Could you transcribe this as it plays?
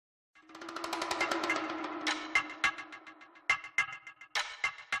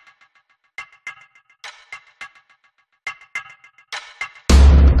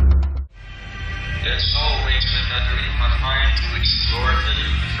gathering my mind to explore the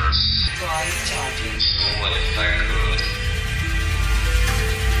universe. Try charging so well if I could.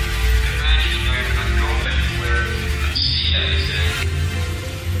 Imagine I could go anywhere and see everything.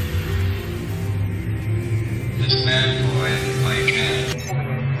 This bad boy, I can.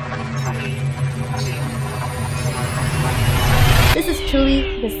 This is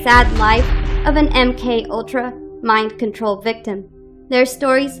truly the sad life of an MK Ultra mind control victim. Their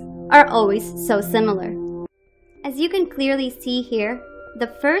stories are always so similar. As you can clearly see here, the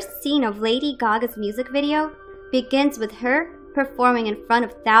first scene of Lady Gaga's music video begins with her performing in front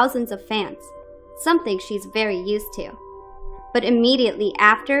of thousands of fans, something she's very used to. But immediately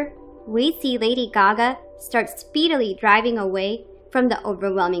after, we see Lady Gaga start speedily driving away from the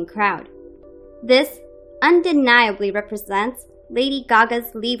overwhelming crowd. This undeniably represents Lady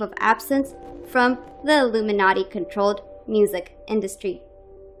Gaga's leave of absence from the Illuminati-controlled music industry.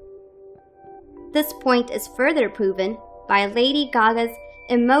 This point is further proven by Lady Gaga's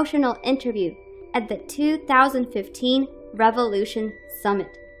emotional interview at the 2015 Revolution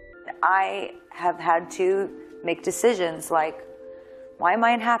Summit. I have had to make decisions like, why am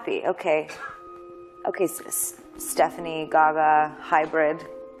I unhappy? Okay, Stephanie Gaga, hybrid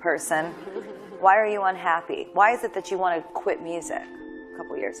person, why are you unhappy? Why is it that you want to quit music a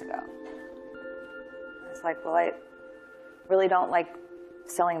couple years ago? It's like, well, I really don't like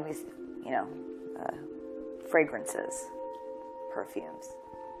selling these, fragrances, perfumes.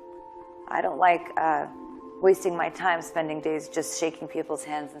 I don't like wasting my time spending days just shaking people's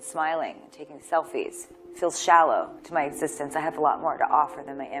hands and smiling and taking selfies. It feels shallow to my existence. I have a lot more to offer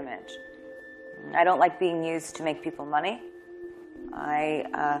than my image. I don't like being used to make people money.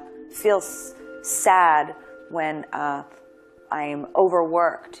 I feel sad when I'm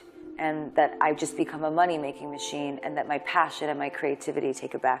overworked and that I've just become a money-making machine and that my passion and my creativity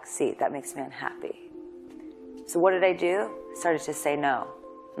take a back seat. That makes me unhappy. So what did I do? I started to say, no,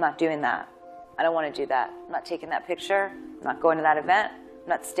 I'm not doing that. I don't want to do that. I'm not taking that picture. I'm not going to that event. I'm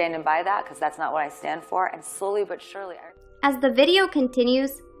not standing by that because that's not what I stand for. And slowly but surely... As the video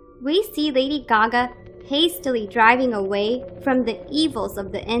continues, we see Lady Gaga hastily driving away from the evils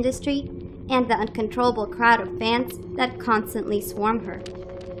of the industry and the uncontrollable crowd of fans that constantly swarm her.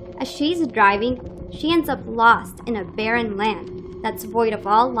 As she's driving, she ends up lost in a barren land that's void of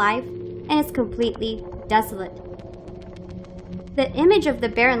all life and is completely desolate. The image of the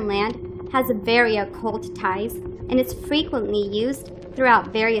barren land has very occult ties and is frequently used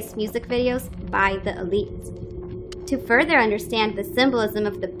throughout various music videos by the elites. To further understand the symbolism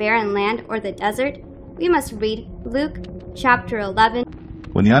of the barren land or the desert, we must read Luke chapter 11.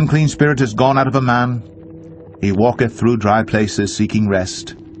 When the unclean spirit is gone out of a man, he walketh through dry places seeking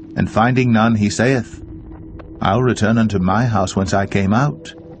rest, and finding none, he saith, I'll return unto my house whence I came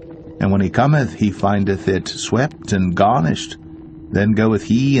out. And when he cometh, he findeth it swept and garnished. Then goeth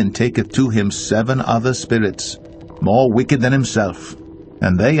he and taketh to him 7 other spirits, more wicked than himself,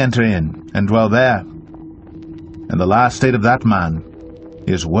 and they enter in and dwell there. And the last state of that man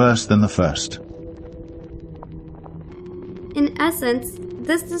is worse than the first. In essence,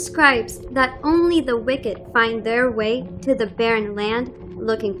 this describes that only the wicked find their way to the barren land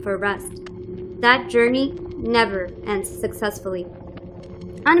looking for rest. That journey never ends successfully.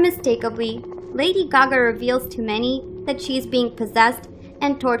 Unmistakably, Lady Gaga reveals to many that she is being possessed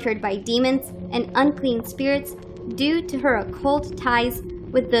and tortured by demons and unclean spirits due to her occult ties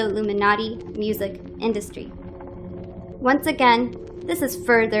with the Illuminati music industry. Once again, this is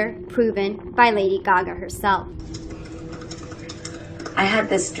further proven by Lady Gaga herself. I had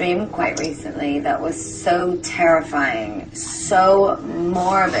this dream quite recently that was so terrifying, so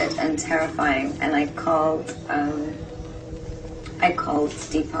morbid and terrifying, and I called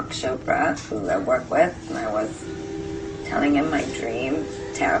Deepak Chopra, who I work with, and I was telling him my dream,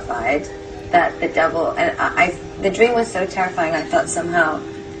 terrified, that the devil, and the dream was so terrifying, I thought somehow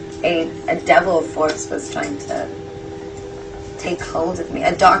a devil force was trying to take hold of me,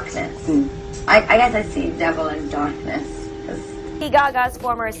 a darkness. I guess I see devil in darkness. Lady Gaga's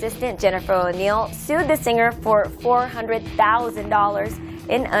former assistant, Jennifer O'Neill, sued the singer for $400,000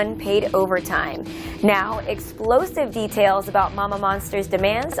 in unpaid overtime. Now, explosive details about Mama Monster's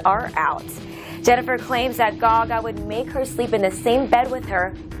demands are out. Jennifer claims that Gaga would make her sleep in the same bed with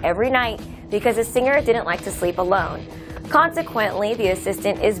her every night because the singer didn't like to sleep alone. Consequently, the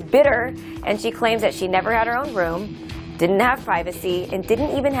assistant is bitter, and she claims that she never had her own room, didn't have privacy, and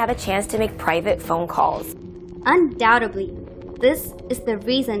didn't even have a chance to make private phone calls. Undoubtedly, this is the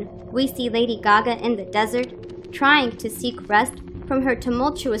reason we see Lady Gaga in the desert trying to seek rest from her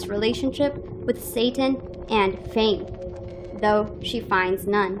tumultuous relationship with Satan and fame, though she finds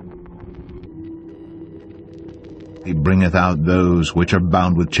none. He bringeth out those which are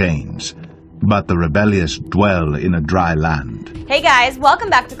bound with chains, but the rebellious dwell in a dry land. Hey guys, welcome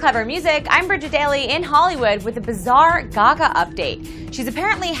back to Clever Music. I'm Bridget Daly in Hollywood with a bizarre Gaga update. She's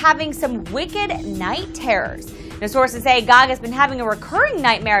apparently having some wicked night terrors. Now, sources say Gaga's been having a recurring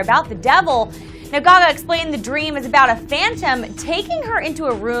nightmare about the devil. Now, Gaga explained the dream is about a phantom taking her into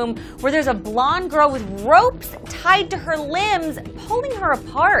a room where there's a blonde girl with ropes tied to her limbs, pulling her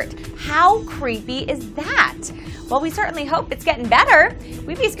apart. How creepy is that? Well, we certainly hope it's getting better.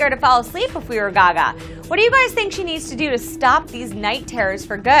 We'd be scared to fall asleep if we were Gaga. What do you guys think she needs to do to stop these night terrors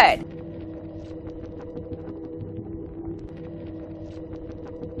for good?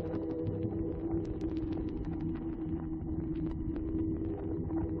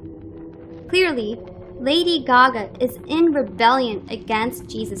 Clearly, Lady Gaga is in rebellion against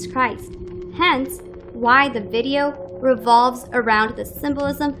Jesus Christ, hence why the video revolves around the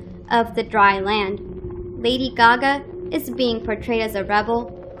symbolism of the dry land. Lady Gaga is being portrayed as a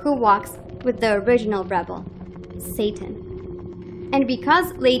rebel who walks with the original rebel, Satan. And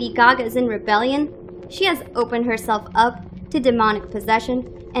because Lady Gaga is in rebellion, she has opened herself up to demonic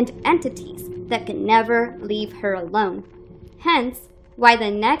possession and entities that can never leave her alone. Hence, why the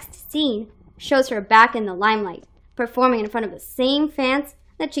next scene shows her back in the limelight, performing in front of the same fans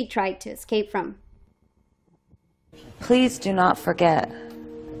that she tried to escape from. Please do not forget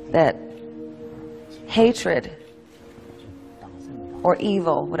that hatred or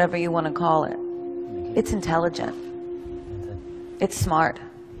evil, whatever you want to call it, it's intelligent, it's smart,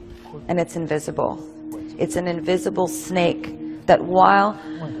 and it's invisible. It's an invisible snake that while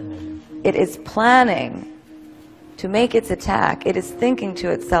it is planning to make its attack, it is thinking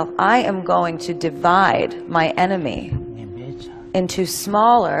to itself, I am going to divide my enemy into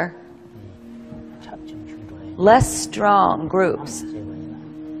smaller, less strong groups,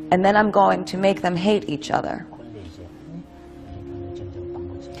 and then I'm going to make them hate each other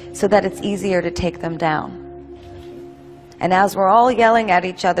so that it's easier to take them down. And as we're all yelling at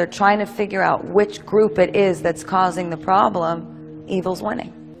each other, trying to figure out which group it is that's causing the problem, evil's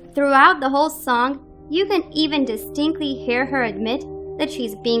winning. Throughout the whole song, you can even distinctly hear her admit that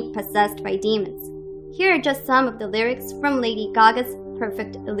she's being possessed by demons. Here are just some of the lyrics from Lady Gaga's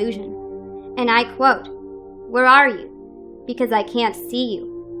Perfect Illusion. And I quote, "Where are you? Because I can't see you.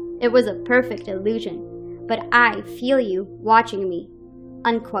 It was a perfect illusion, but I feel you watching me."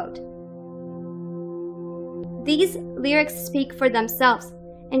 Unquote. These lyrics speak for themselves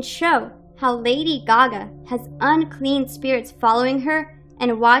and show how Lady Gaga has unclean spirits following her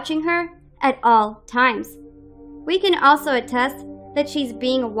and watching her at all times. We can also attest that she's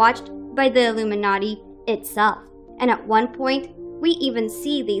being watched by the Illuminati itself, and at one point, we even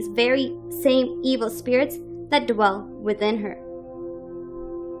see these very same evil spirits that dwell within her.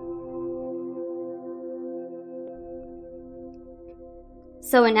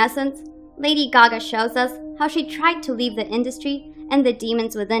 So in essence, Lady Gaga shows us how she tried to leave the industry and the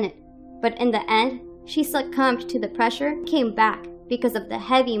demons within it, but in the end, she succumbed to the pressure and came back because of the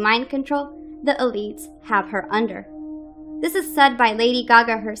heavy mind control the elites have her under. This is said by Lady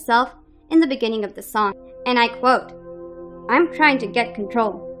Gaga herself in the beginning of the song, and I quote, "I'm trying to get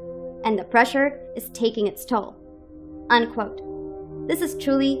control, and the pressure is taking its toll." Unquote. This is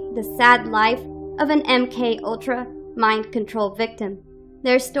truly the sad life of an MK Ultra mind control victim.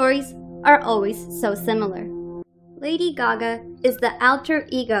 Their stories are always so similar. Lady Gaga is the alter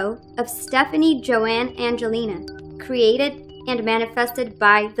ego of Stephanie Joanne Angelina, created and manifested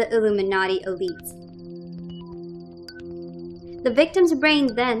by the Illuminati elites. The victim's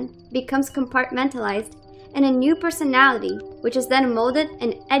brain then becomes compartmentalized, and a new personality, which is then molded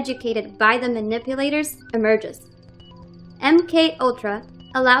and educated by the manipulators, emerges. MK Ultra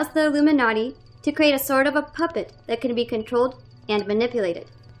allows the Illuminati to create a sort of a puppet that can be controlled and manipulated.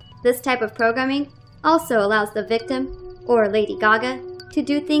 This type of programming also allows the victim, or Lady Gaga, to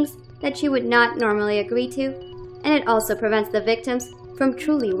do things that she would not normally agree to, and it also prevents the victims from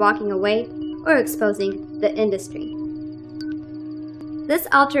truly walking away or exposing the industry. This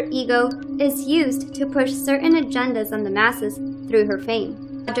alter ego is used to push certain agendas on the masses through her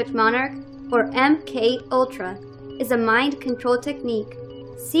fame. Project Monarch, or MK Ultra, is a mind control technique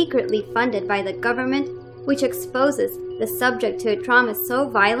secretly funded by the government, which exposes the subject to a trauma so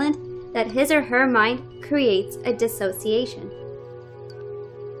violent that his or her mind creates a dissociation.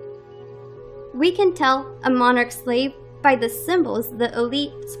 We can tell a monarch slave by the symbols the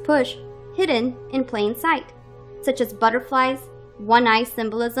elites push hidden in plain sight, such as butterflies, one-eye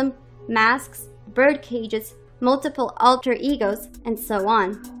symbolism, masks, bird cages, multiple alter egos, and so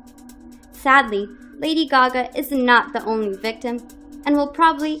on. Sadly, Lady Gaga is not the only victim and will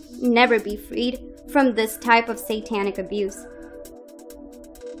probably never be freed from this type of satanic abuse.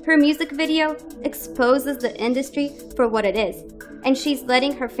 Her music video exposes the industry for what it is, and she's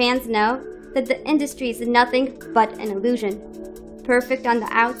letting her fans know that the industry is nothing but an illusion. Perfect on the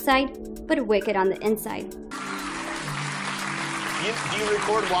outside, but wicked on the inside. Do you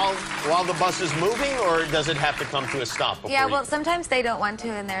record while the bus is moving, or does it have to come to a stop? Yeah, well, sometimes they don't want to,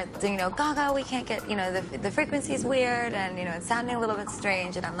 and they're, Gaga, we can't get, the frequency's weird, and, it's sounding a little bit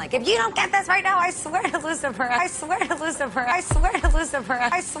strange, and I'm like, if you don't get this right now, I swear to Lucifer, I swear to Lucifer, I swear to Lucifer,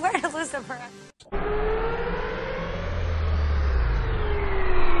 I swear to Lucifer.